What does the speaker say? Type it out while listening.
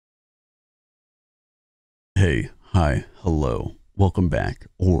Hey, hi, hello, welcome back,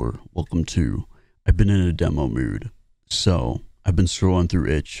 or welcome to. I've been in a demo mood, so I've been scrolling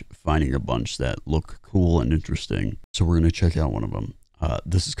through itch, finding a bunch that look cool and interesting, so we're going to check out one of them.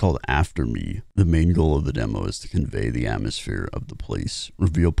 This is called After Me. The main goal of the demo is to convey the atmosphere of the place,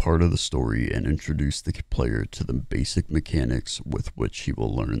 reveal part of the story, and introduce the player to the basic mechanics with which he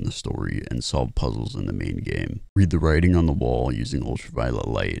will learn the story and solve puzzles in the main game. Read the writing on the wall using ultraviolet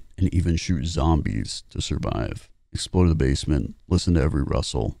light, and even shoot zombies to survive. Explore the basement, listen to every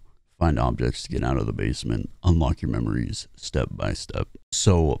rustle, find objects to get out of the basement, unlock your memories step by step.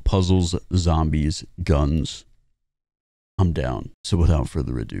 So, puzzles, zombies, guns, I'm down. So without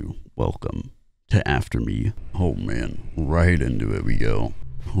further ado, welcome to After Me. Oh man, right into it we go.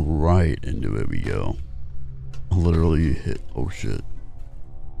 Right into it we go. I literally hit, oh shit.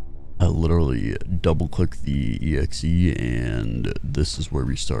 I literally double clicked the exe and this is where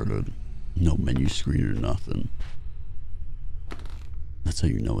we started. No menu screen or nothing. That's how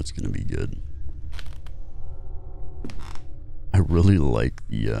you know it's gonna be good. I really like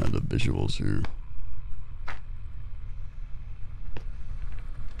the visuals here.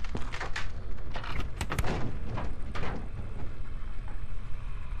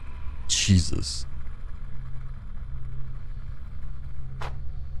 Jesus.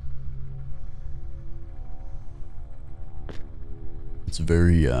 It's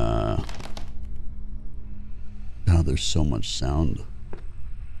very, God, there's so much sound.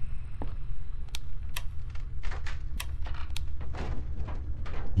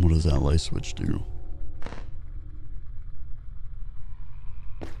 What does that light switch do?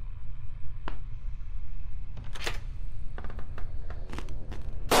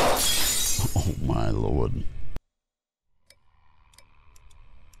 Oh my lord.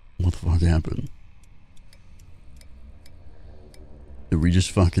 What the fuck happened? Did we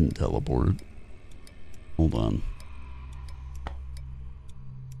just fucking teleport? Hold on.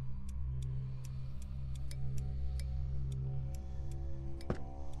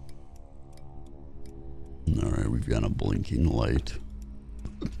 Alright, we've got a blinking light.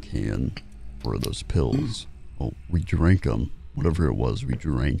 Can. Where are those pills? Oh, we drank them. Whatever it was, we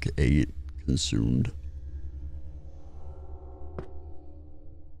drank, ate, consumed.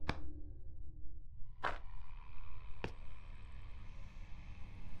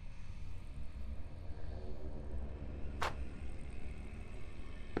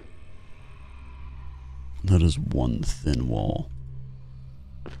 That is one thin wall.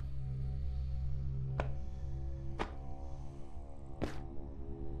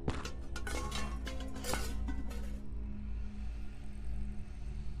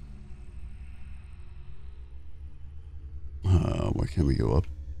 Why can't we go up?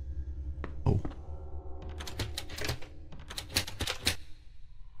 Oh.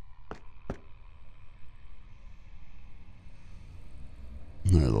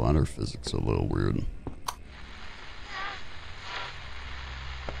 The ladder physics are a little weird.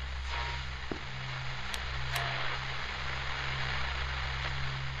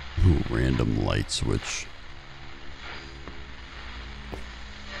 Ooh, random light switch.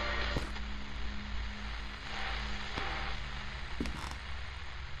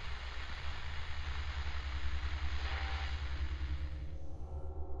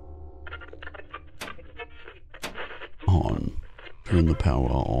 On. Turn the power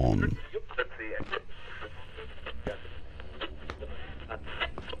on.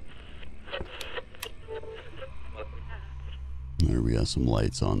 There, we got some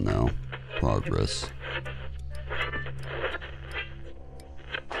lights on now. Progress.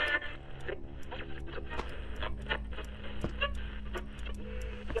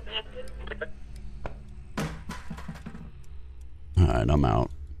 Alright, I'm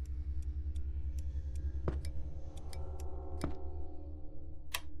out.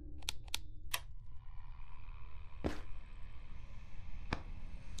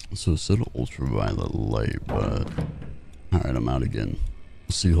 So it said ultraviolet light, but alright, I'm out again.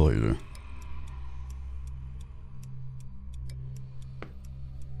 See you later.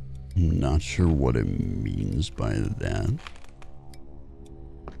 I'm not sure what it means by that.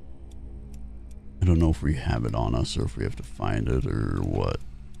 I don't know if we have it on us or if we have to find it or what.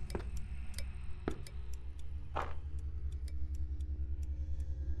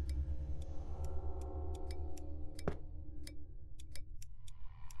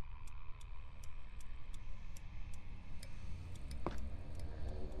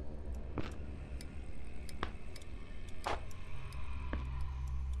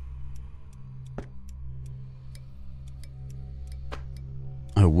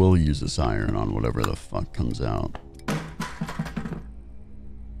 I will use this iron on whatever the fuck comes out.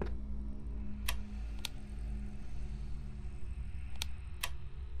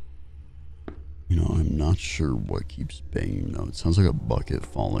 not sure what keeps banging though. It sounds like a bucket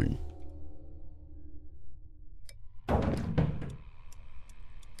falling.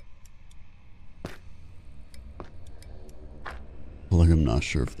 Like, I'm not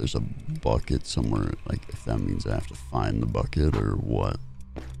sure if there's a bucket somewhere, like if that means I have to find the bucket or what.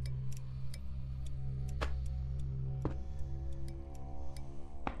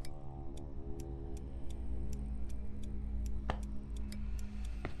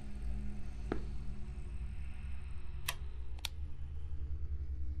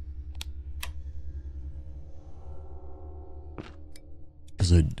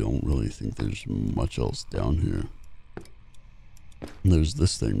 Because I don't really think there's much else down here. And there's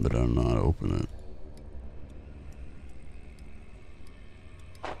this thing, but I don't know how to open it.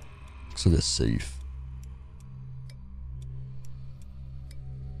 Looks like a safe.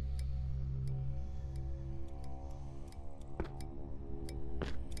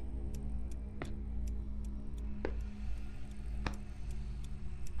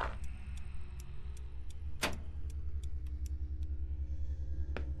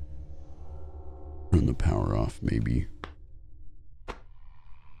 Turn the power off, maybe.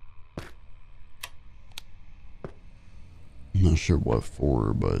 I'm not sure what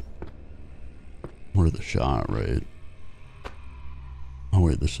for, but worth a shot, right? Oh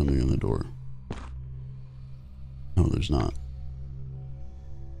wait, there's something on the door. No, there's not.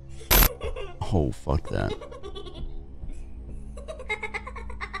 Oh, fuck that.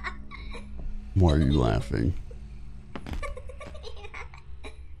 Why are you laughing?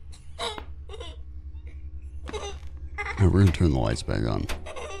 Alright, we're gonna turn the lights back on.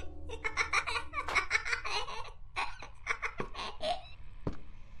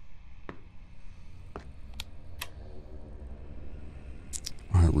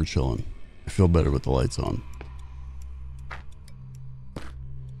 Alright, we're chilling. I feel better with the lights on.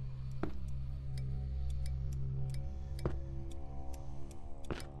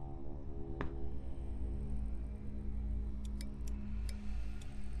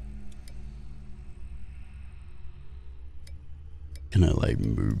 Can I like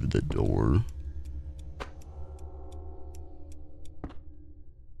move the door? I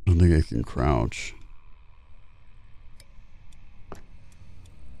don't think I can crouch.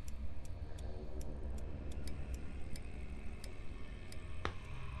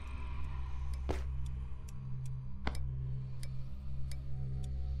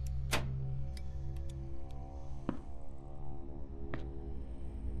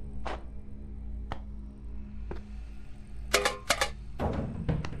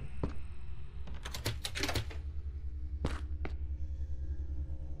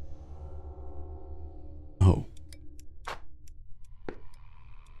 Oh.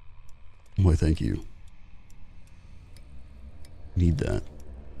 Why, thank you. Need that.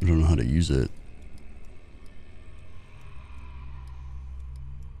 I don't know how to use it.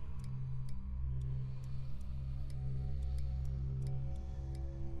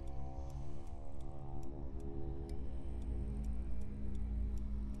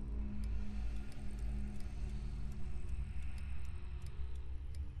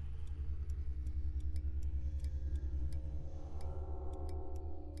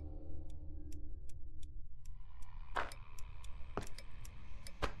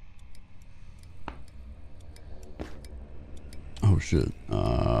 Oh shit,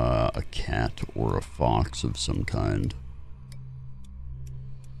 a cat or a fox of some kind.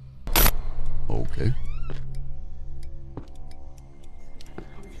 Okay.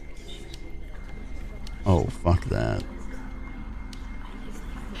 Oh, fuck that.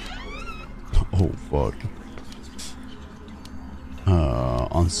 Oh, fuck.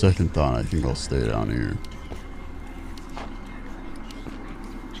 On second thought, I think I'll stay down here.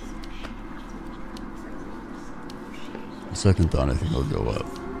 Second thought, I think I'll go up.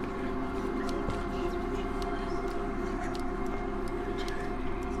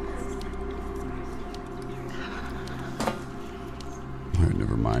 Alright,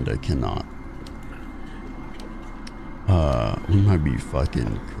 never mind, I cannot. We might be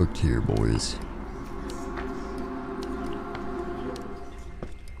fucking cooked here, boys.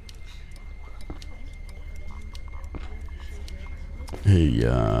 Hey,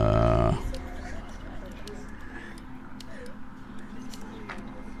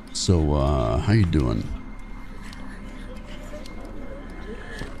 so, how you doing?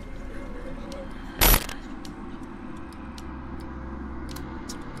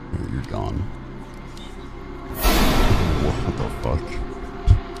 Oh, you're gone. What the fuck?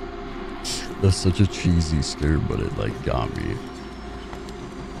 That's such a cheesy scare, but it, like, got me.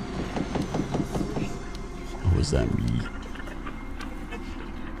 Oh, is that me?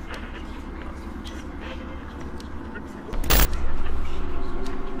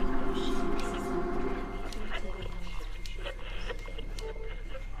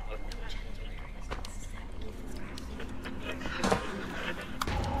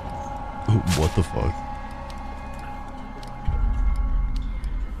 What the fuck?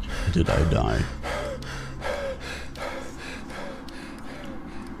 Did I die?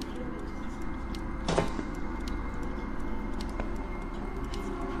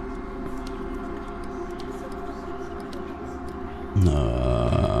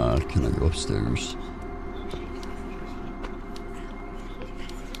 Can I go upstairs?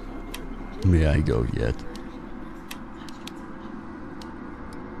 May I go yet?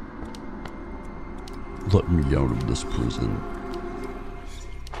 Let me out of this prison.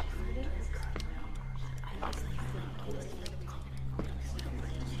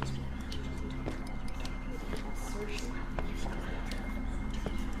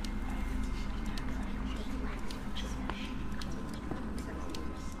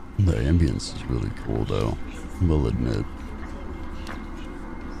 The ambience is really cool though, I will admit.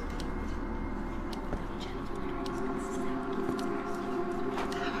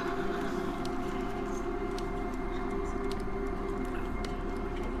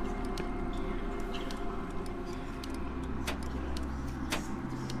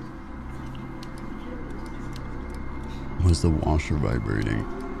 Was the washer vibrating?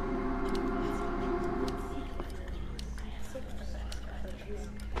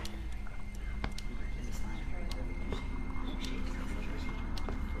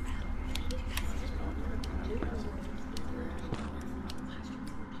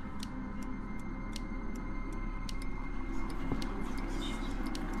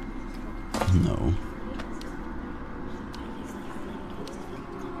 No.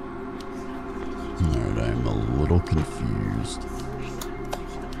 Alright, I'm a little confused.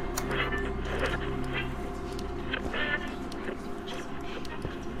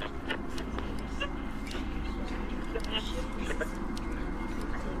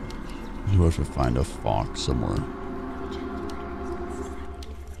 Do I have to find a fox somewhere?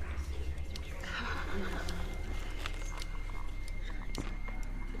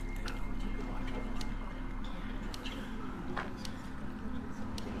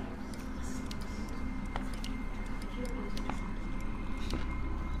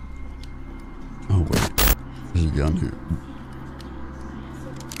 Oh wait, there's a gun here.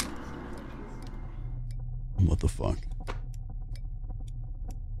 What the fuck?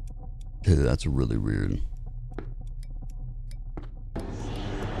 Okay, that's really weird.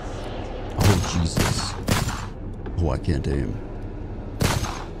 Oh Jesus. Oh, I can't aim.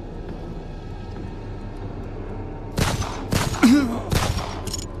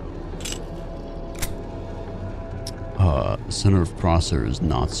 Center of crosshair is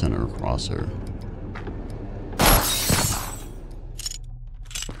not center of crosshair.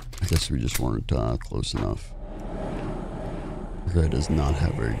 I guess we just weren't close enough. The guy does not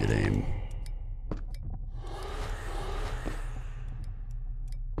have very good aim.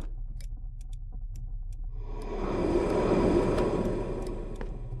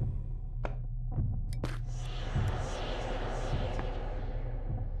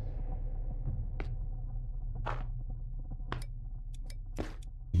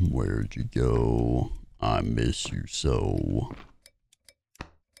 Where'd you go? I miss you so.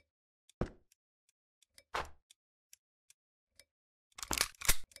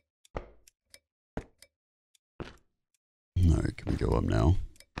 Alright, can we go up now?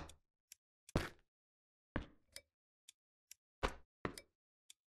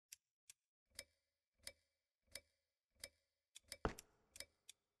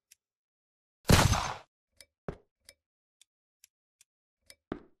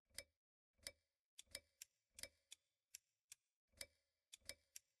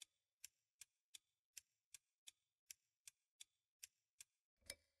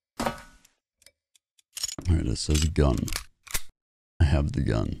 Alright, it says gun. I have the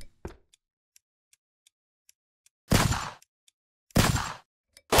gun.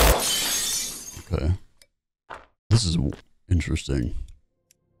 Okay. This is interesting.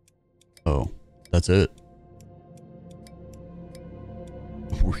 Oh, that's it.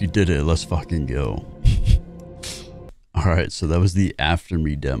 We did it. Let's fucking go. Alright, so that was the After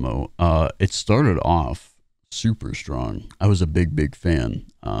Me demo. It started off super strong. I was a big fan.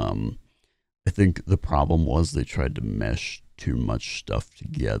 I think the problem was they tried to mesh too much stuff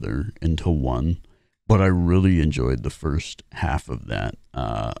together into one, but I really enjoyed the first half of that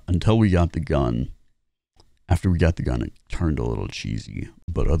until we got the gun. After we got the gun, it turned a little cheesy,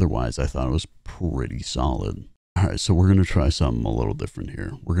 but otherwise I thought it was pretty solid. All right, so we're going to try something a little different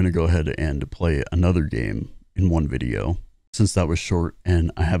here. We're going to go ahead and play another game in one video, since that was short,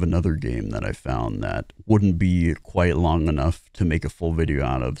 and I have another game that I found that wouldn't be quite long enough to make a full video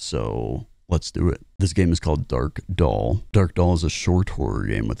out of, so Let's do it. This game is called Dark Doll. Dark Doll is a short horror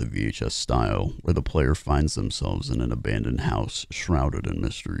game with a VHS style, where the player finds themselves in an abandoned house shrouded in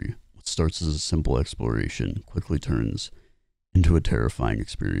mystery. What starts as a simple exploration quickly turns into a terrifying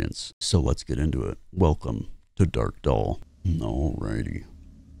experience. So let's get into it. Welcome to Dark Doll. Alrighty.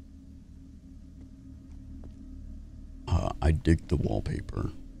 I dig the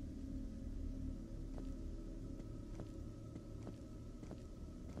wallpaper.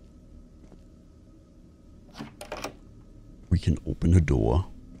 We can open a door.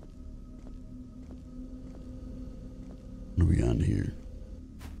 What do we got in here?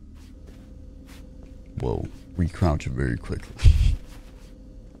 Whoa, we crouch very quickly.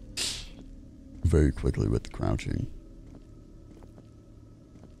 Very quickly with the crouching.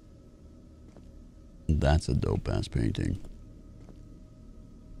 That's a dope ass painting.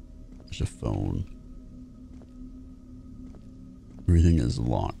 There's a phone. Everything is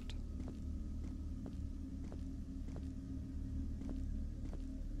locked.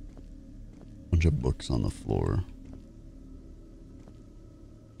 Bunch of books on the floor.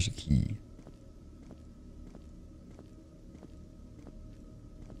 There's a key.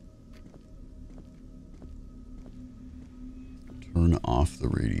 Turn off the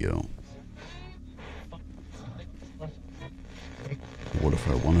radio. What if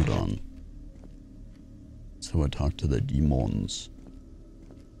I want it on? So I talk to the demons.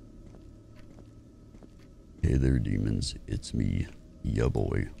 Hey there, demons. It's me, ya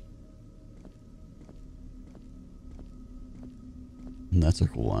boy. And that's a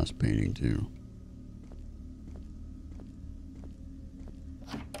cool ass painting too.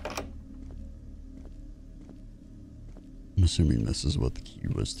 I'm assuming this is what the key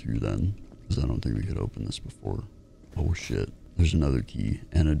was through then, because I don't think we could open this before. Oh shit. There's another key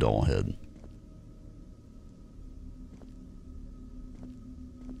and a doll head.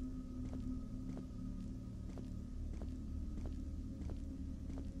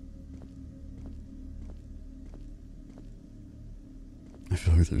 I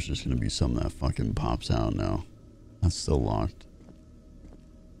feel like there's just gonna be something that fucking pops out now. That's still locked.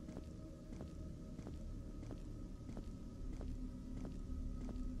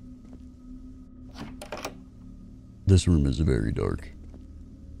 This room is very dark.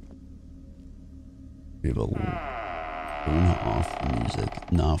 We have a little... Turn off the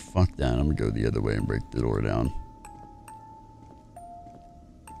music. Nah, fuck that. I'm gonna go the other way and break the door down.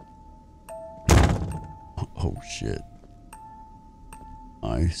 Oh shit.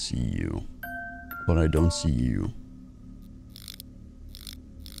 I see you. But I don't see you.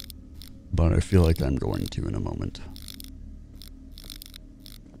 But I feel like I'm going to in a moment.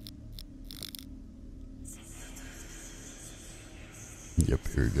 Yep,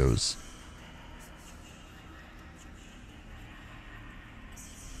 here it goes.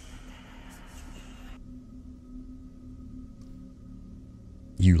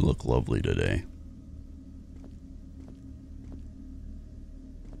 You look lovely today.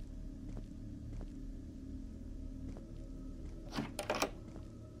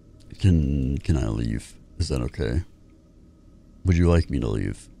 Can I leave? Is that okay? Would you like me to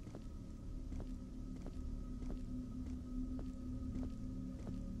leave?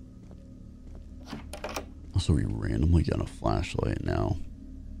 Also, we randomly got a flashlight now.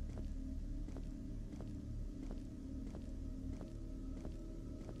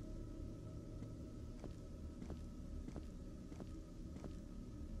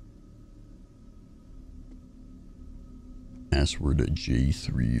 Password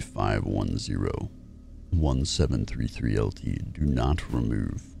J35101733LT. Do not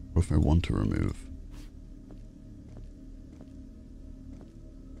remove. What if I want to remove?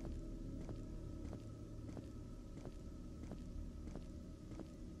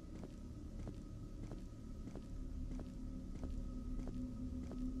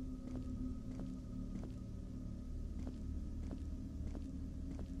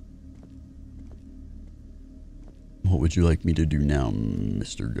 What would you like me to do now,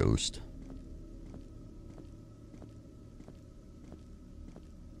 Mr. Ghost?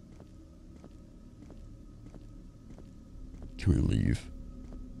 Can we leave?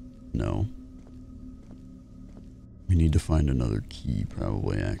 No. We need to find another key,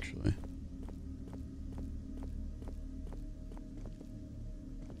 probably, actually.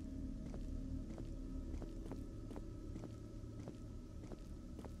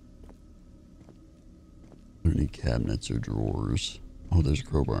 Are there any cabinets or drawers? Oh, there's a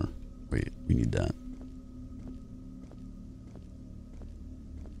crowbar. Wait, we need that.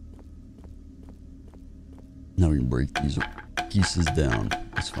 Now we can break these pieces down.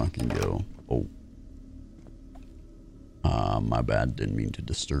 Let's fucking go. Oh. My bad, didn't mean to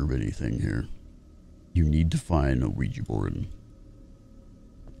disturb anything here. You need to find a Ouija board.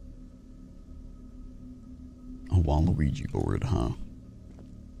 A Waluigi board, huh?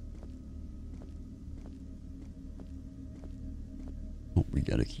 Oh, we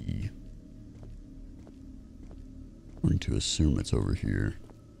got a key. I'm going to assume it's over here.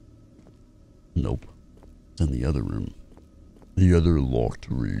 Nope. It's in the other room. The other locked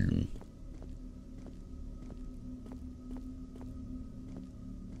room.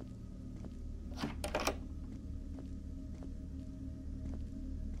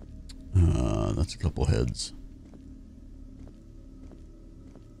 That's a couple heads.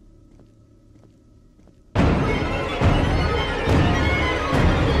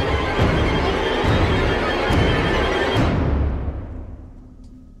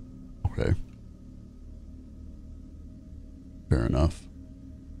 Okay. Fair enough.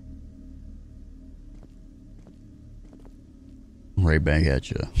 Right back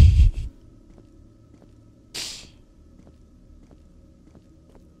at you.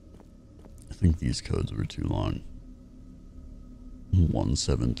 I think these codes were too long.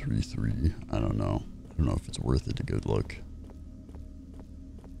 1733. I don't know. I don't know if it's worth it to go look.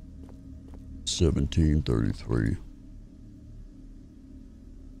 1733.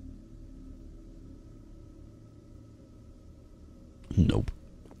 Nope.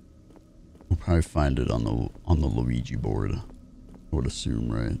 We'll probably find it on the Luigi board. I would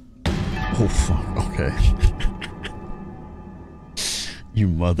assume, right? Oh fuck, okay. You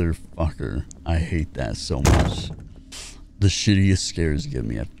motherfucker. I hate that so much. The shittiest scares give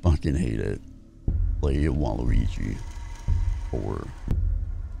me. I fucking hate it. Play Waluigi. 4.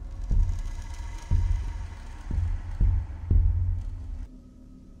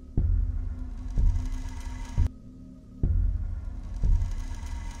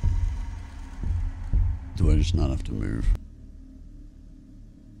 Do I just not have to move?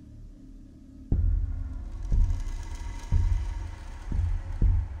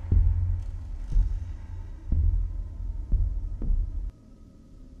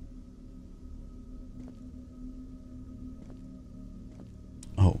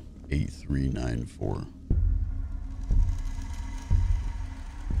 Oh, 8394.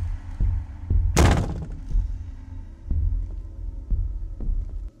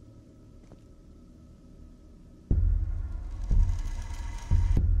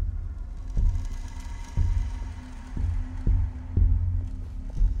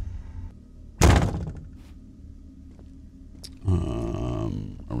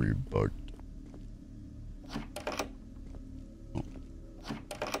 Are we bugged? Oh.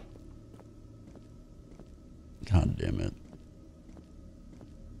 God damn it.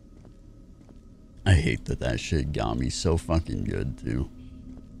 I hate that shit got me so fucking good too.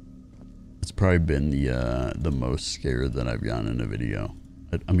 It's probably been the most scared that I've gotten in a video.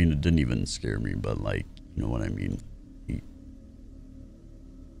 I mean, it didn't even scare me, but like, you know what I mean.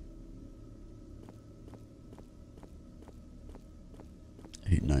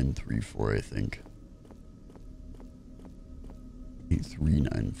 8934, I think.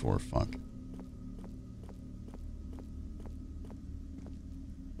 8394, fuck.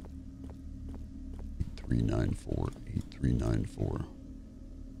 8394, 8394.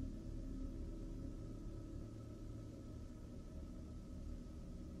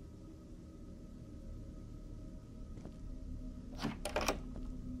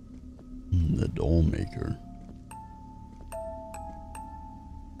 The doll maker.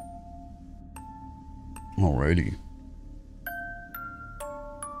 Alrighty.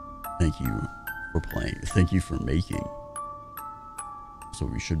 Thank you for playing. Thank you for making. That's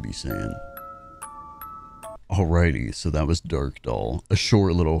what we should be saying. Alrighty, so that was Dark Doll. A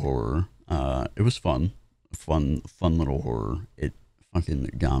short little horror. It was fun. Fun little horror. It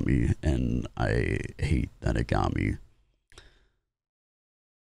fucking got me, and I hate that it got me.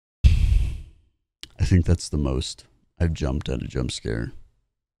 I think that's the most I've jumped at a jump scare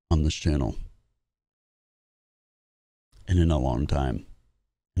on this channel. And in a long time.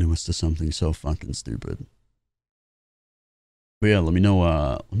 And it was to something so fucking stupid. But yeah, let me know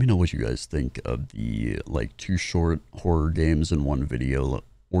what you guys think of the like 2 short horror games in one video,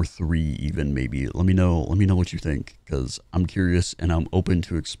 or 3 even maybe. Let me know what you think, because I'm curious and I'm open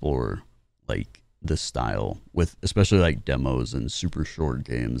to explore like this style with especially like demos and super short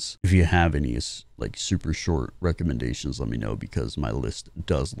games. If you have any like super short recommendations, let me know, because my list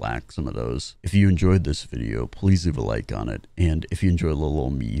does lack some of those. If you enjoyed this video, please leave a like on it, and if you enjoy little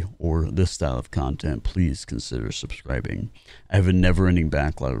old me or this style of content, please consider subscribing. I have a never-ending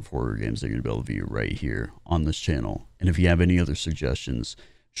backlog of horror games that you're gonna be able to view right here on this channel, and if you have any other suggestions,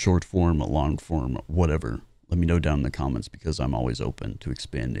 short form, long form, whatever, let me know down in the comments because I'm always open to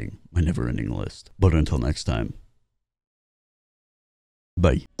expanding my never-ending list. But until next time,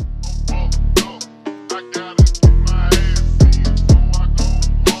 bye.